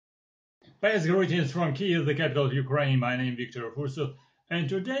Best greetings from Kiev, the capital of Ukraine. My name is Victor Fursu, and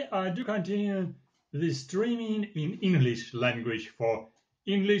today I do continue the streaming in English language for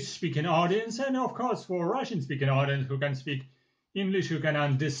English-speaking audience, and of course for Russian-speaking audience who can speak English, who can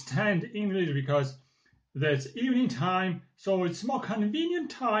understand English, because that's evening time, so it's more convenient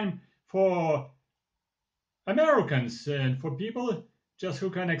time for Americans and for people just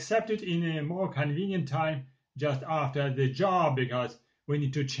who can accept it in a more convenient time just after the job, because we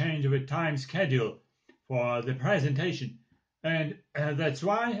need to change the time schedule for the presentation, and that's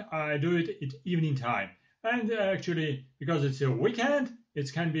why I do it at evening time. And actually, because it's a weekend,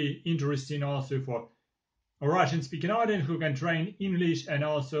 it can be interesting also for a Russian-speaking audience who can train English and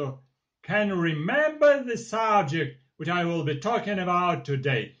also can remember the subject which I will be talking about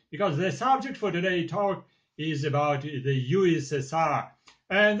today, because the subject for today's talk is about the USSR.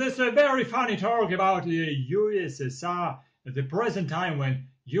 And this is a very funny talk about the USSR at the present time, when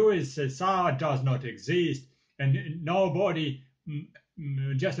USSR does not exist and nobody,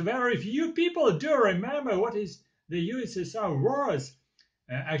 just very few people do remember what is the USSR was.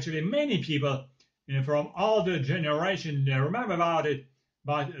 Actually, many people from older generation remember about it,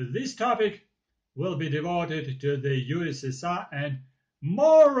 but this topic will be devoted to the USSR and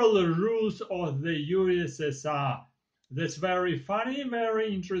moral rules of the USSR. That's very funny,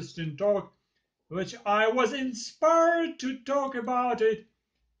 very interesting talk, which I was inspired to talk about it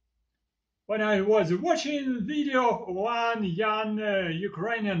when I was watching a video of one young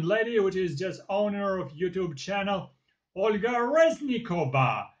Ukrainian lady, which is just owner of YouTube channel, Olga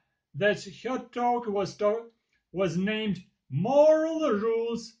Reznikova. That her talk was named Moral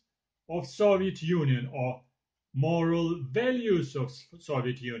Rules of Soviet Union, or Moral Values of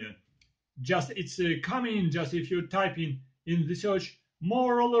Soviet Union. Just it's coming, just if you type in the search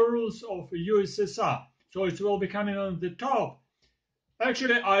Moral Rules of USSR, so it will be coming on the top.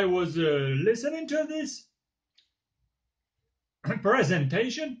 Actually, I was listening to this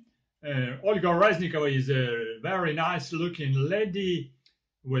presentation. Olga Reznikova is a very nice looking lady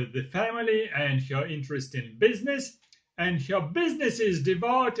with the family and her interest in business, and her business is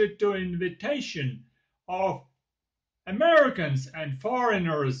devoted to invitation of Americans and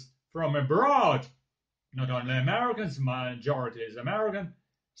foreigners from abroad. Not only Americans, majority is American,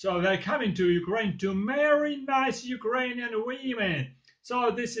 so they're coming to Ukraine to marry nice Ukrainian women.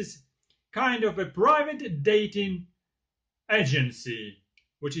 So this is kind of a private dating agency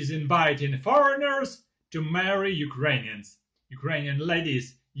which is inviting foreigners to marry Ukrainians, Ukrainian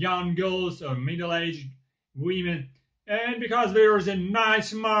ladies, young girls or middle-aged women. And because there is a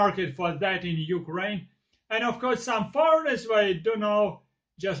nice market for that in Ukraine, and of course some foreigners they do know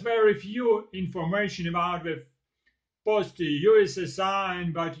just very few information about the post-USSR and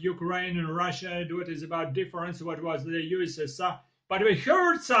about Ukraine and Russia, what is about difference, what was the USSR, but we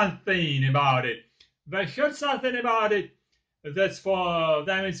heard something about it. They heard something about it. That's for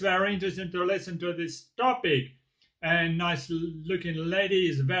them, it's very interesting to listen to this topic. And nice-looking lady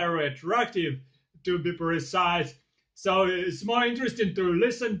is very attractive, to be precise. So it's more interesting to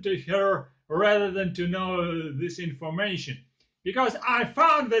listen to her rather than to know this information. Because I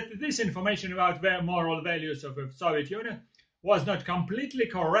found that this information about the moral values of the Soviet Union was not completely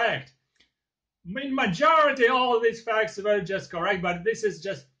correct. In majority, all these facts were just correct, but this is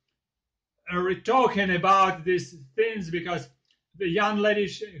just talking about these things because the young lady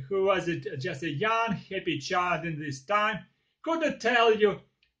who was just a young, happy child in this time couldn't tell you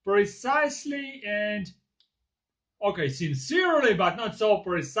precisely and, okay, sincerely, but not so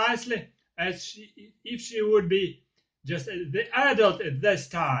precisely as if she would be just the adult at this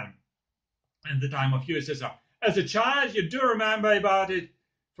time, at the time of USSR. As a child, you do remember about it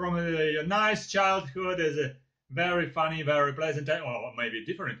from a nice childhood as a very funny, very pleasant time, or maybe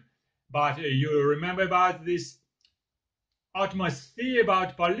different. But you remember about this atmosphere,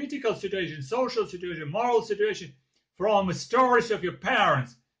 about political situation, social situation, moral situation from stories of your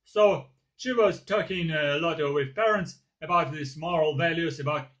parents. So she was talking a lot with parents about these moral values,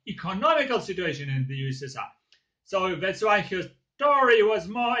 about economical situation in the USSR. So that's why her story was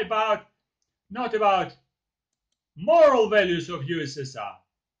more about, not about moral values of USSR,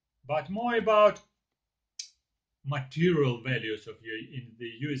 but more about material values of in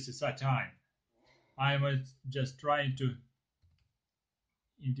the USSR time. I was just trying to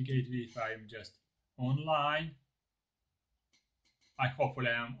indicate if I'm just online. Hopefully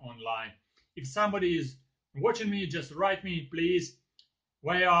I'm online. If somebody is watching me, just write me, please.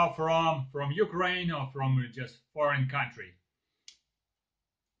 Where you are from Ukraine or from just foreign country.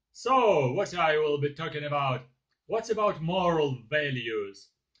 So, what I will be talking about? What's about moral values?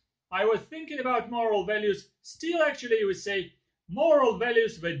 I was thinking about moral values. Still, actually, we say moral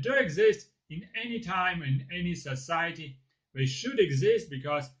values that do exist in any time, in any society. They should exist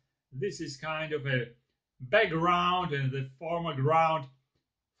because this is kind of a background and the formal ground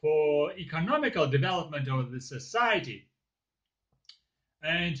for economical development of the society.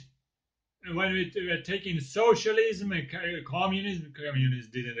 And when we were taking socialism and communism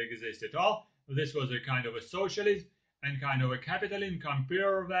didn't exist at all. This was a kind of a socialism and kind of a capitalism.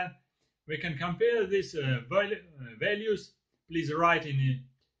 Compare them. We can compare these values. Please write in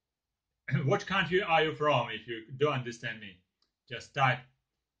what country are you from if you don't understand me. Just type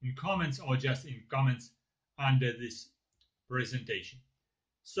in comments or just in comments under this presentation.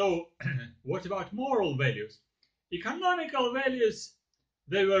 So what about moral values? Economical values,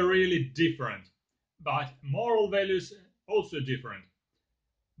 they were really different, but moral values also different.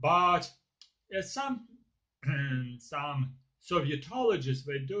 But some Sovietologists,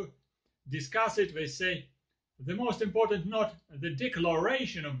 they do discuss it. They say the most important not the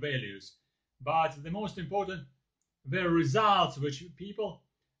declaration of values, but the most important the results which people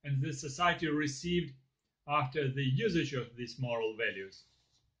and the society received after the usage of these moral values.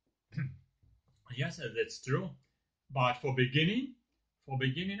 Yes, that's true. But for beginning,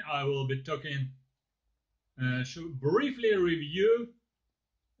 I will be talking, should briefly review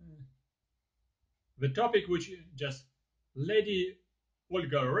the topic which just Lady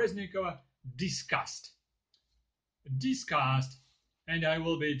Olga Reznikova discussed, and I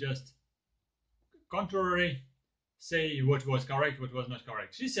will be just contrary, say what was correct, what was not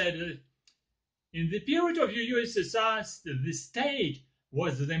correct. She said that in the period of USSR, the state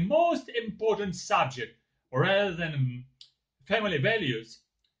was the most important subject, rather than family values.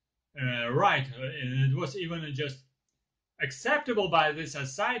 Right, and it was even just acceptable by the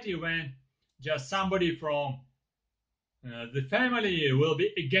society when just somebody from the family will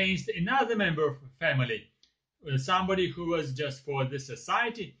be against another member of the family, somebody who was just for the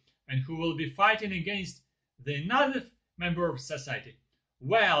society and who will be fighting against another member of society.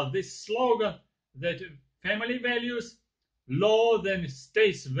 Well, this slogan that family values lower than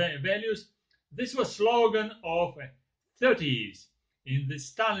states values, this was slogan of 30s in the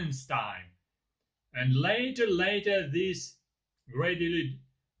Stalin's time, and later these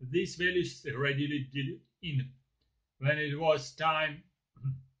values gradually did in when it was time.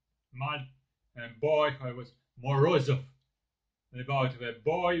 Boy, I was Morozov, about the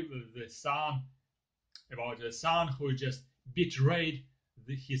boy, the son, about the son who just betrayed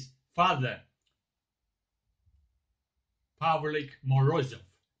his father, Pavlik Morozov.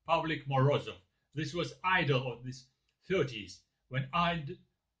 This was idol of this 30s when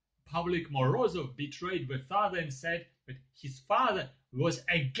Pavlik Morozov betrayed the father and said that his father was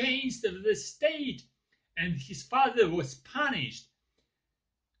against the state and his father was punished.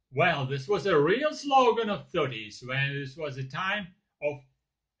 Well, this was a real slogan of 30s when this was a time of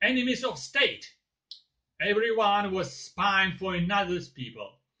enemies of state. Everyone was spying for another's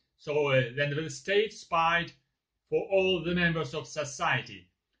people. So then the state spied for all the members of society.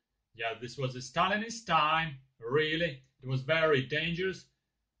 Yeah, this was a Stalinist time, really. It was very dangerous.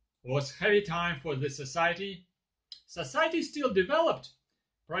 It was heavy time for the society. Society still developed,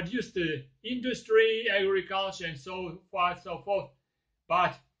 produced industry, agriculture, and so forth.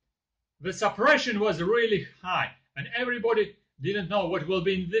 But the suppression was really high, and everybody didn't know what will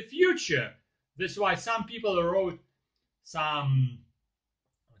be in the future. That's why some people wrote some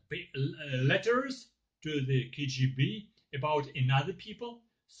letters to the KGB about another people.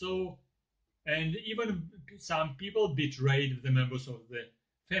 So, and even some people betrayed the members of the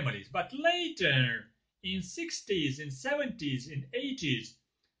families. But later, in 60s, in 70s, in 80s,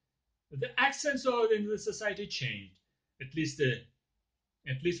 the accents in the society changed. At least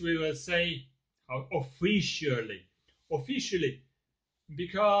we will say how officially,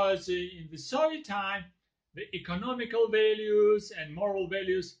 because in the Soviet time, the economical values and moral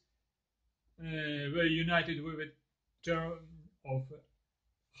values were united with a term of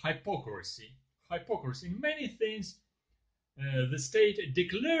hypocrisy. In many things, the state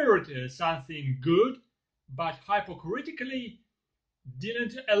declared something good, but hypocritically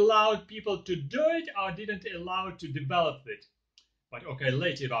didn't allow people to do it or didn't allow to develop it. But okay,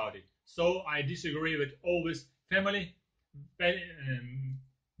 later about it. So I disagree with always family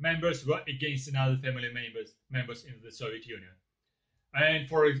members were against another family members in the Soviet Union. And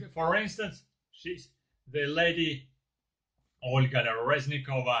for instance, the lady Olga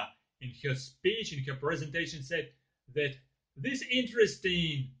Reznikova in her speech, in her presentation, said that this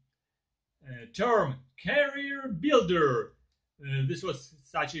interesting term, career builder, this was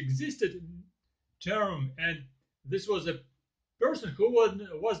such existed term, and this was a person who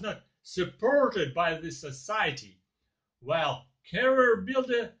was not supported by the society. Well, career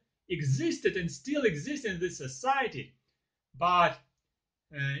builder existed and still exists in this society, but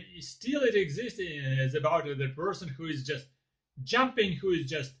still it exists as about the person who is just jumping, who is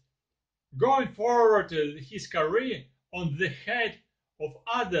just going forward his career on the head of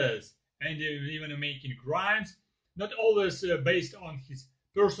others, and even making crimes, not always based on his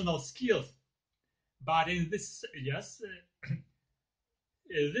personal skills. But in this, yes,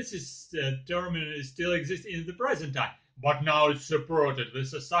 this is term still exists in the present time, but now it's supported. The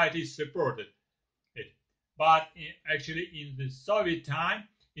society is supported it. But actually, in the Soviet time,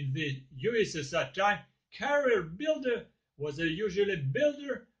 in the USSR time, career builder was usually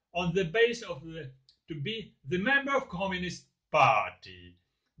builder on the base of to be the member of Communist Party.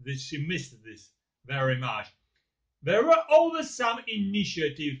 She missed this very much. There were always some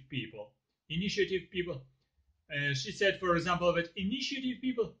initiative people. Initiative people. She said, for example, that initiative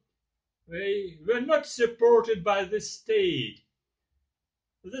people, they were not supported by the state.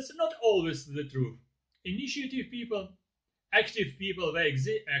 That's not always the truth. Initiative people, active people, they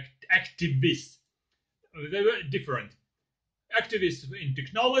exist. Activists, they were different. Activists in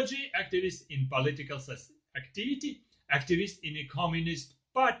technology, activists in political activity, activists in a communist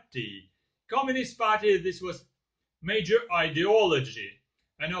party. Communist party, this was major ideology.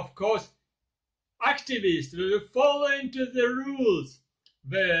 And of course, activists will follow into the rules.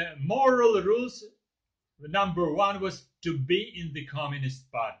 The moral rules, the number one was to be in the Communist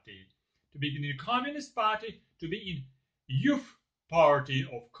Party. To be in the Communist Party, to be in Youth Party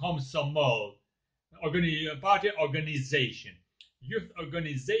of Komsomol, party organization. Youth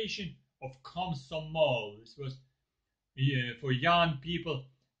organization of Komsomol. This was for young people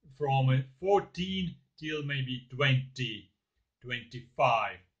from 14 till maybe 20,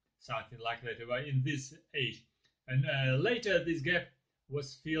 25, something like that, in this age. And later this gap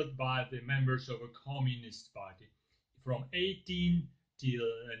was filled by the members of a Communist Party. From 18 till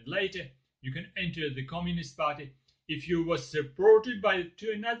and later, you can enter the Communist Party if you were supported by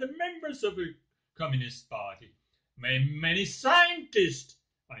two another members of a Communist Party. Many scientists,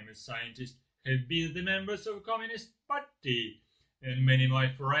 I'm a scientist, have been the members of a Communist Party. And many of my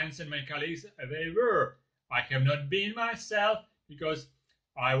friends and my colleagues, they were. I have not been myself because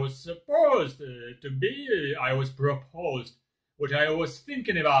I was supposed to be, I was proposed. What I was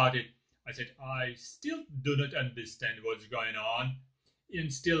thinking about it, I said, I still do not understand what's going on.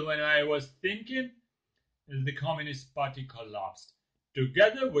 And still when I was thinking, the Communist Party collapsed,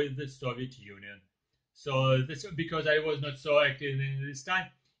 together with the Soviet Union. So that's because I was not so active in this time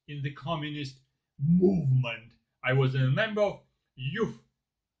in the communist movement. I was a member of youth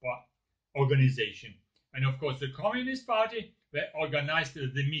organization. And of course, the Communist Party, they organized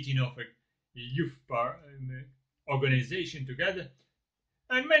the meeting of a youth organization together.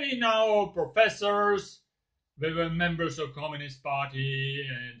 And many now professors, they were members of Communist Party,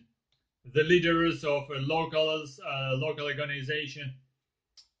 and the leaders of a local organization.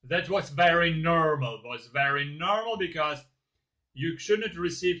 That was very normal. Because you shouldn't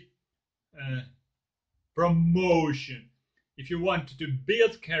receive promotion. If you want to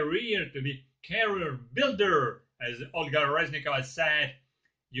build career, to be career builder, as Olga Reznikova said,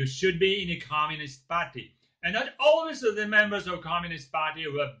 you should be in a Communist Party. And not always the members of Communist Party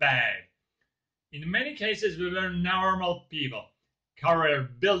were bad. In many cases, we were normal people, career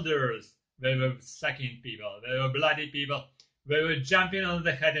builders. They were sucking people. They were bloody people. They were jumping on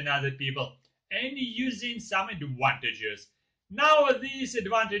the head of other people and using some advantages. Now these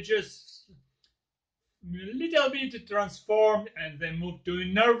advantages a little bit transformed and they moved to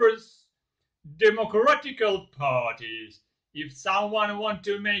nervous democratical parties. If someone wants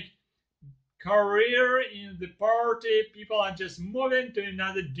to make career in the party, people are just moving to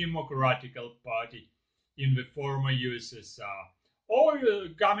another democratical party in the former USSR. Or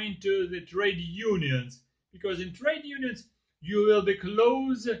coming to the trade unions, because in trade unions you will be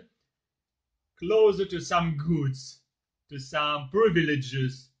closer to some goods, to some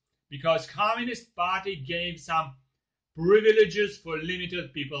privileges, because Communist Party gave some privileges for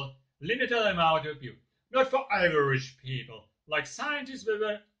limited people, limited amount of people, not for average people. Like scientists, we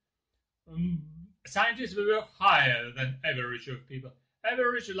were higher than average of people.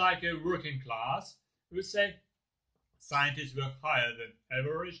 Average, like a working class, we would say scientists were higher than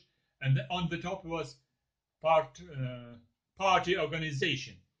average, and on the top was party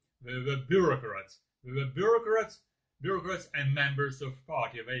organization. They were bureaucrats. They were bureaucrats and members of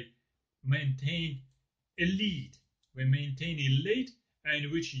party. They maintained elite. They maintained elite,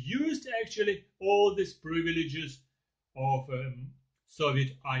 and which used actually all these privileges of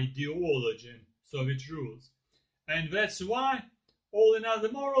Soviet ideology and Soviet rules. And that's why all in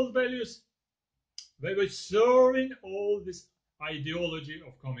other moral values, they were serving all these ideology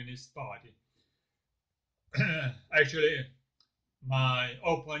of Communist Party. Actually, my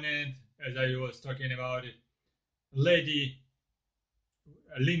opponent, as I was talking about it, lady,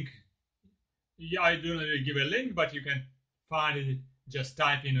 a link. Yeah, I do not give a link, but you can find it. Just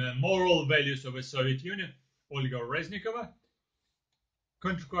type in moral values of the Soviet Union, Olga Reznikova.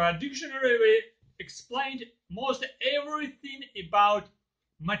 Contradictionary explained most everything about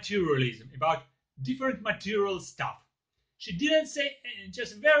materialism, about different material stuff. She didn't say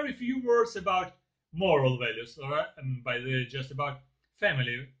just very few words about moral values, or just about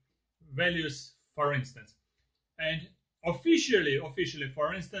family values, for instance. And officially,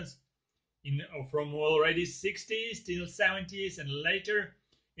 for instance, from already 60s till 70s and later,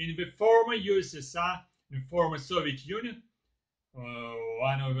 in the former USSR, in the former Soviet Union,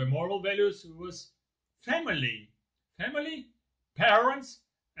 one of the moral values was family, parents,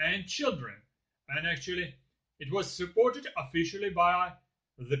 and children. And actually, it was supported officially by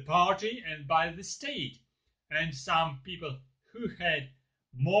the party and by the state. And some people who had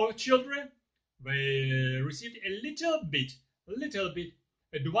more children, they received a little bit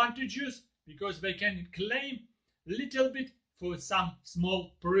advantages because they can claim little bit for some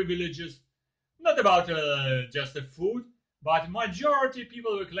small privileges. Not about just the food, but majority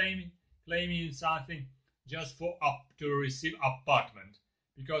people were claiming something just for to receive apartment,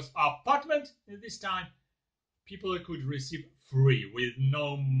 because apartment at this time people could receive free with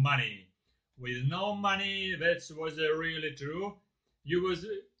no money. With no money, that was really true. You was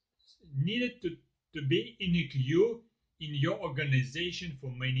needed to be in a queue in your organization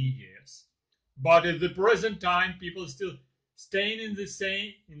for many years. But at the present time, people still staying in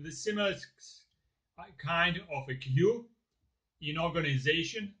the similar kind of a queue in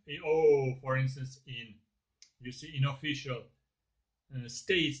organization. For instance, in official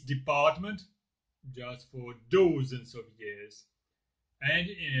states department, just for dozens of years. And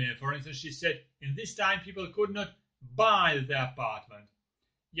for instance, she said, in this time people could not buy the apartment.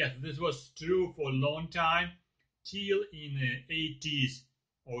 Yes, this was true for a long time, till in the 80s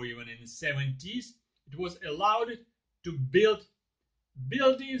or even in the 70s. It was allowed to build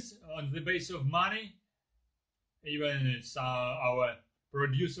buildings on the basis of money. Even our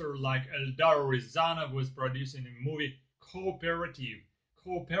producer like Eldar Rizanov was producing a movie Cooperative.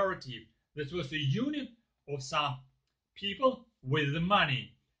 This was a union of some people with the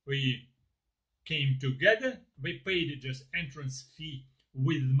money. We came together, they paid just entrance fee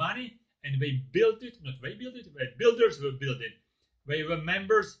with money, and they built it. Not they built it, the builders were built it. They were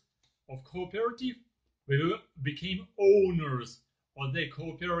members of cooperative. They became owners of their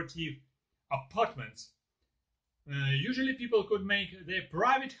cooperative apartments. Usually people could make their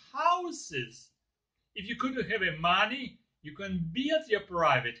private houses. If you couldn't have a money, you can build your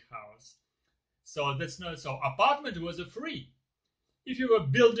private house. So that's not so. Apartment was a free. If you were a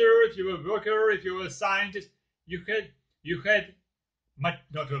builder, if you were a worker, if you were a scientist, you had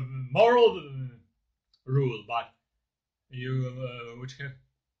not a moral rule, but you would have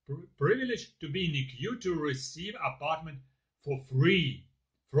privilege to be in a queue to receive apartment for free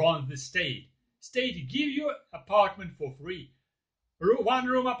from the state. State give you apartment for free. 1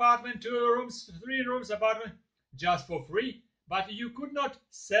 room apartment, 2 rooms, 3 rooms apartment, just for free. But you could not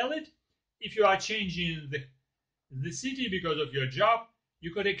sell it if you are changing the city because of your job.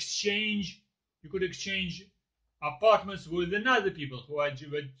 You could exchange apartments with another people who were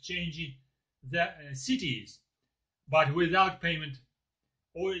changing the cities, but without payment,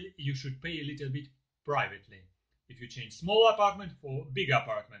 or you should pay a little bit privately if you change small apartment for big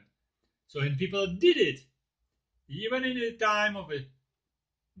apartment. So and people did it, even in the time of a,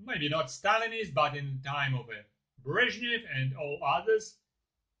 maybe not Stalinist, but in the time of a Brezhnev and all others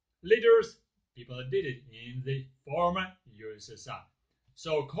leaders, people did it in the former USSR.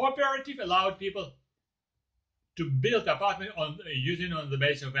 So cooperative allowed people to build apartment using on the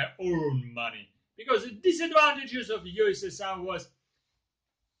basis of their own money. Because the disadvantages of USSR was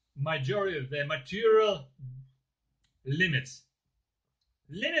majority of the material limits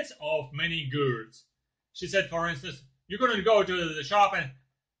of many goods. She said, for instance, you're going to go to the shop and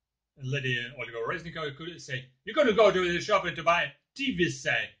Lady Olga Reznikova could say, you're going to go to the shop and to buy a TV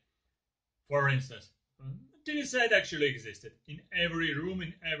set, for instance. TV set actually existed in every room,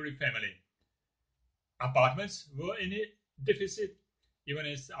 in every family. Apartments were in a deficit. Even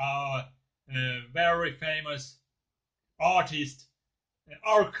as our very famous artist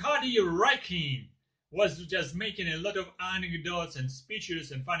Arkady Raikin was just making a lot of anecdotes and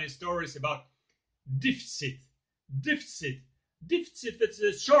speeches and funny stories about deficit. That's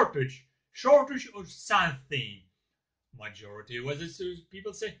a shortage of something. Majority was,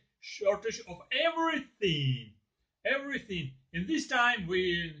 people say, shortage of everything. everything. In this time,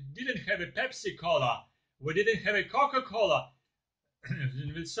 we didn't have a Pepsi Cola, we didn't have a Coca-Cola.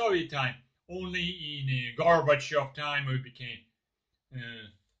 In the Soviet time, only in Gorbachev time we became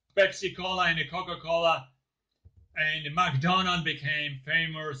Pepsi Cola and Coca-Cola, and McDonald's became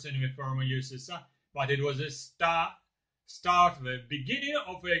famous in the former USSR. But it was a start, the beginning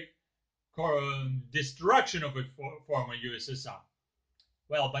of a destruction of the former USSR.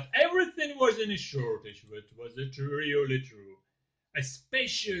 Well, but everything was in a shortage, which was really true.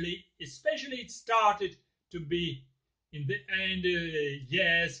 Especially it started to be in the end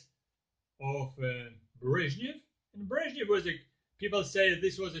years of Brezhnev. And Brezhnev was people say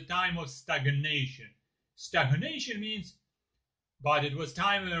this was a time of stagnation. Stagnation means, but it was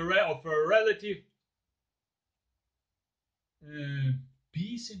time of a relative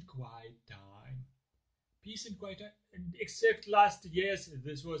peace and quiet time. Peace and quiet time. And except last years,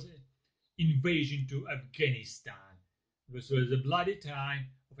 this was an invasion to Afghanistan. This was a bloody time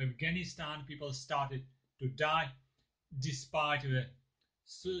of Afghanistan. People started to die despite the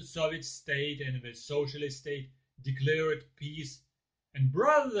Soviet state and the socialist state declared peace and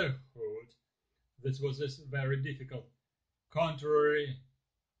brotherhood. This was a very difficult contrary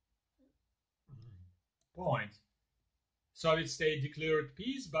point. Soviet state declared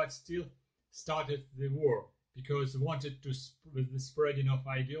peace but still started the war because wanted to with the spreading of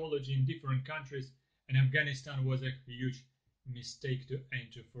ideology in different countries, and Afghanistan was a huge mistake to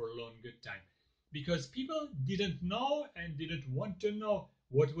enter for a longer time because people didn't know and didn't want to know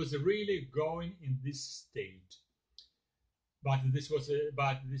what was really going in this state. But this was a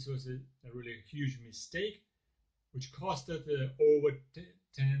really huge mistake, which costed over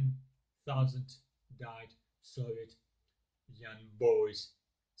 10,000 died Soviet young boys,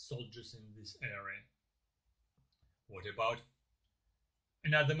 soldiers in this area. What about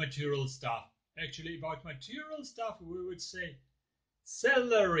another material stuff? Actually, about material stuff, we would say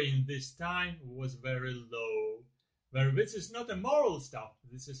salary in this time was very low. This is not a moral stuff.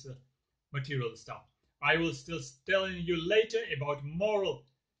 This is a material stuff. I will still telling you later about moral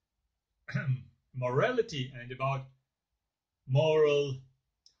morality and about moral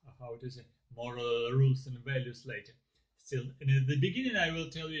moral rules and values later. Still, in the beginning, I will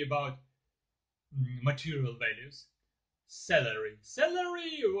tell you about material values. Salary.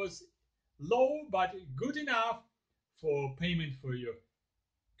 Salary was low but good enough for payment for your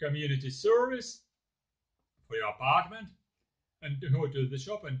community service, for your apartment, and to go to the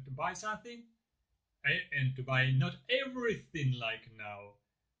shop and to buy something, and to buy not everything like now.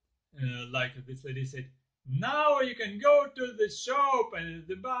 Like this lady said, now you can go to the shop and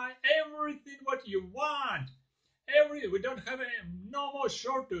buy everything what you want. We don't have no more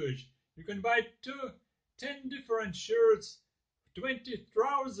shortage. You can buy 10 different shirts, 20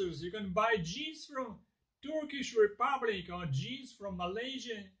 trousers. You can buy jeans from Turkish Republic or jeans from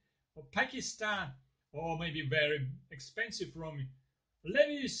Malaysia or Pakistan, or maybe very expensive from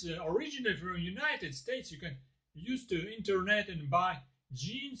Levi's, originally from United States. You can use the internet and buy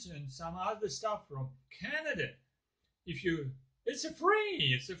jeans and some other stuff from Canada. It's a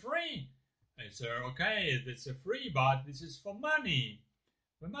free. It's okay. It's a free, but this is for money.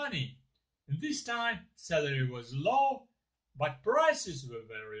 For money. And this time, salary was low, but prices were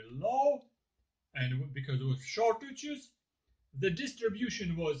very low, and because of shortages, the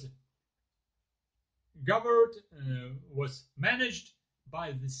distribution was governed, was managed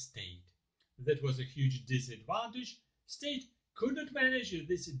by the state. That was a huge disadvantage. State could not manage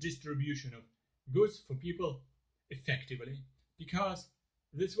this distribution of goods for people effectively because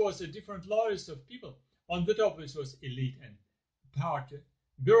this was a different layers of people. On the top, this was elite and part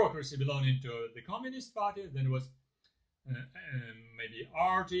bureaucracy belonging to the Communist Party. Then was maybe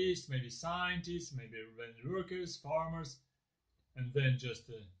artists, maybe scientists, maybe workers, farmers, and then just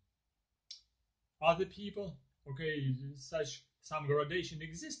other people. Okay, some gradation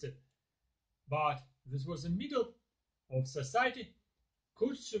existed, but this was the middle of society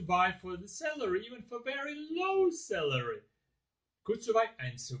could survive for the salary, even for very low salary, could survive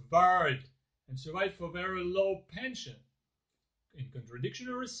and survived for very low pension. In contradiction,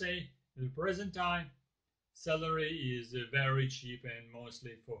 or say, in the present time, salary is very cheap and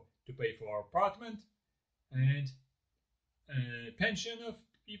mostly to pay for apartment, and pension of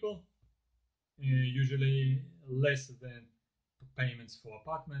people usually less than payments for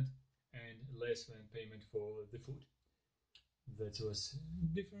apartment and less than payment for the food. That was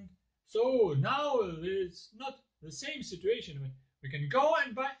different. So now it's not the same situation. We can go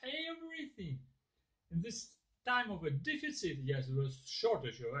and buy everything. In this time of a deficit, yes, it was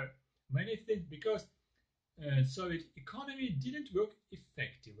shortage of many things because Soviet economy didn't work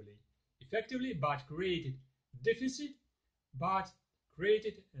effectively, but created deficit, but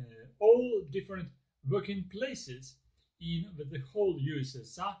created all different working places in the whole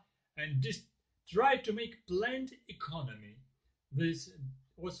USSR and just tried to make planned economy. This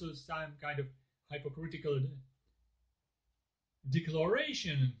also some kind of hypocritical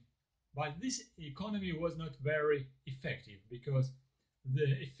declaration, but this economy was not very effective because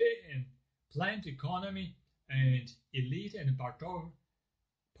the planned economy and elite and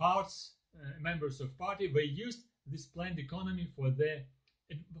members of party, they used this planned economy for their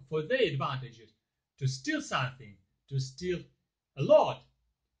advantages, to steal something, to steal a lot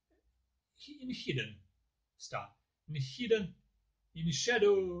in hidden stuff, in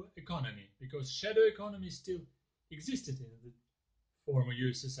shadow economy, because shadow economy still existed in the former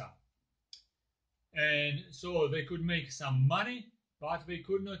USSR. And so they could make some money, but they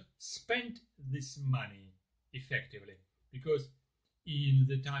could not spend this money effectively, because in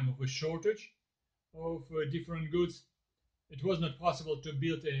the time of a shortage of different goods, it was not possible to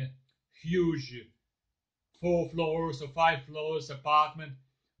build a huge 4 floors or 5 floors apartment,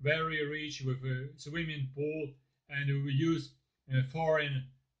 very rich with a swimming pool, and we use 10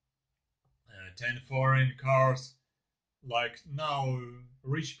 foreign cars like now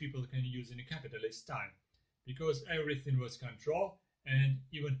rich people can use in a capitalist time, because everything was controlled, and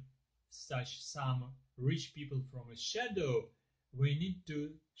even some rich people from a shadow, we need to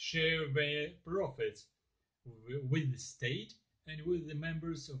share their profits with the state and with the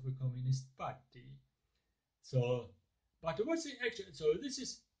members of the Communist Party. So, but what's the actual? So this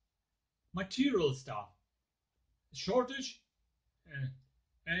is material stuff, shortage,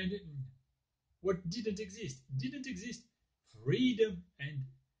 and what didn't exist? Didn't exist freedom and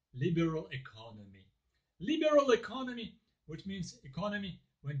liberal economy. Liberal economy, which means economy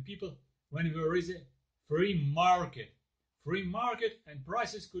when there is a free market and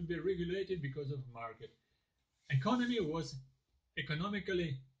prices could be regulated because of market. Economy was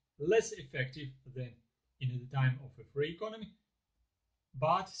economically less effective than in the time of a free economy,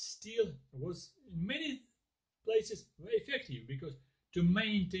 but still was in many places very effective, because to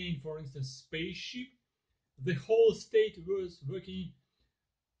maintain, for instance, spaceship, the whole state was working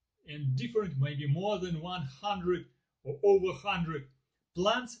in different, maybe more than 100 or over 100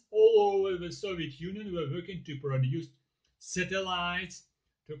 plants all over the Soviet Union were working to produce satellites,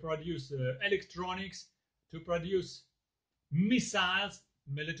 to produce electronics, to produce missiles,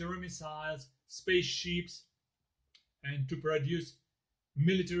 military missiles, spaceships, and to produce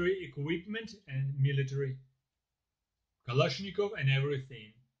military equipment and military Kalashnikov and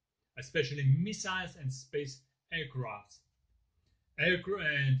everything, especially missiles and space aircrafts.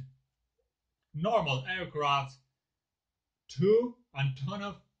 And normal aircrafts,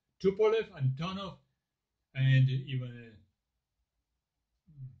 Antonov, Tupolev, Antonov, and even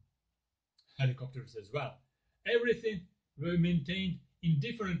helicopters as well. Everything were maintained in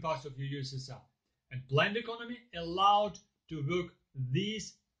different parts of the USSR. And planned economy allowed to work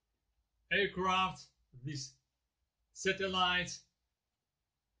these aircrafts, these satellites,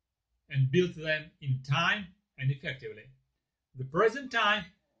 and build them in time and effectively. The present time,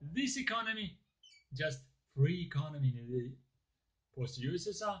 this economy, just free economy in the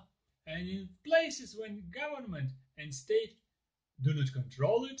post-USSR, and in places when government and state do not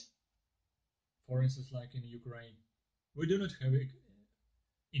control it, for instance, like in Ukraine, we do not have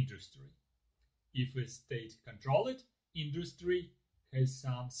industry. If a state control it, industry has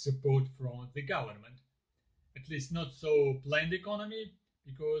some support from the government. At least not so planned economy,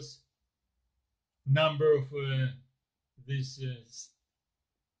 because number of these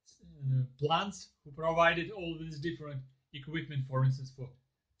plants who provided all these different equipment, for instance, for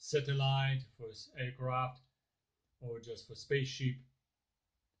satellite, for aircraft, or just for spaceship,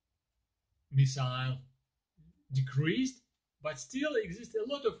 missile, decreased, but still exist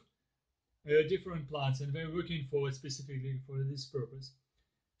a lot of different plants, and they're working for specifically for this purpose.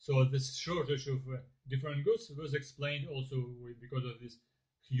 So this shortage of different goods was explained also because of these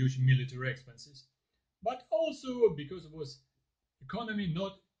huge military expenses, but also because it was economy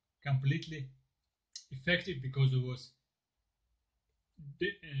not completely effective, because it was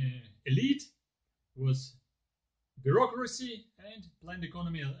elite, was bureaucracy, and planned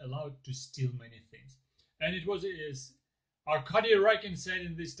economy allowed to steal many things. And it was, as Arkady Rakin said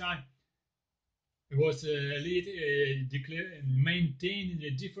in this time, it was elite maintaining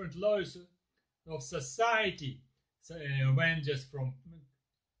the different laws of society, when just from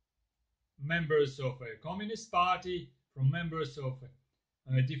members of a communist party, from members of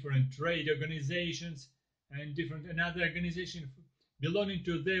different trade organizations, and another organization belonging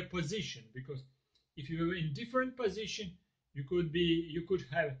to their position. Because if you were in different position, you could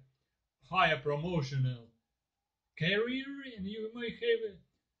have higher promotional carrier, and you may have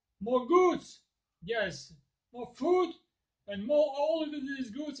more goods. Yes, more food, and more all of these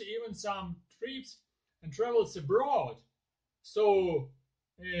goods, even some trips and travels abroad. So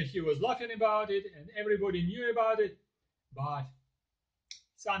he was laughing about it, and everybody knew about it. But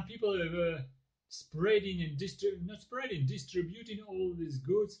some people were spreading and not spreading, distributing all these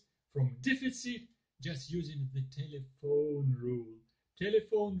goods from deficit, just using the telephone rule.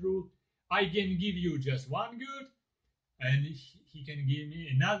 Telephone rule. I can give you just one good, and he can give me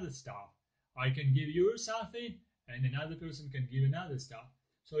another stuff. I can give you something, and another person can give another stuff.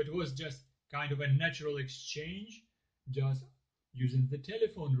 So it was just kind of a natural exchange, just using the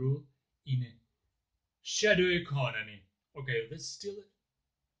telephone rule in a shadow economy. Okay, that's still,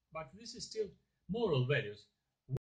 but this is still moral values.